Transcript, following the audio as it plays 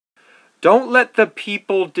Don't let the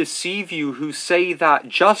people deceive you who say that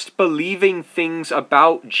just believing things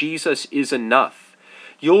about Jesus is enough.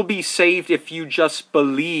 You'll be saved if you just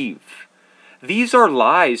believe. These are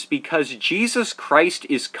lies because Jesus Christ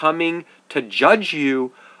is coming to judge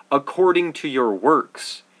you according to your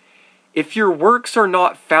works. If your works are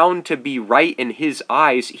not found to be right in His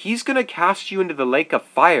eyes, He's going to cast you into the lake of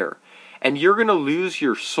fire, and you're going to lose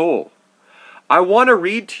your soul. I want to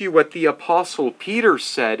read to you what the Apostle Peter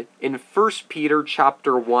said in 1 Peter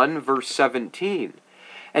chapter 1, verse 17.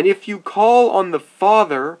 And if you call on the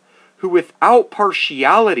Father, who without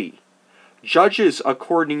partiality judges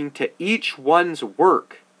according to each one's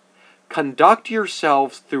work, conduct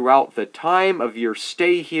yourselves throughout the time of your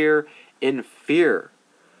stay here in fear.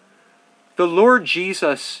 The Lord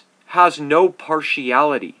Jesus has no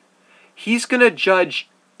partiality. He's going to judge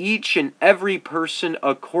each and every person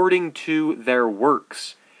according to their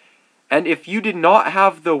works. And if you did not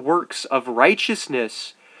have the works of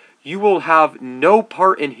righteousness, you will have no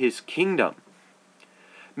part in His kingdom.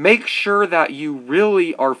 Make sure that you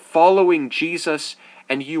really are following Jesus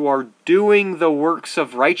and you are doing the works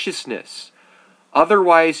of righteousness.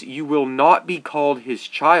 Otherwise, you will not be called His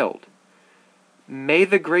child. May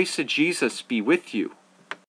the grace of Jesus be with you.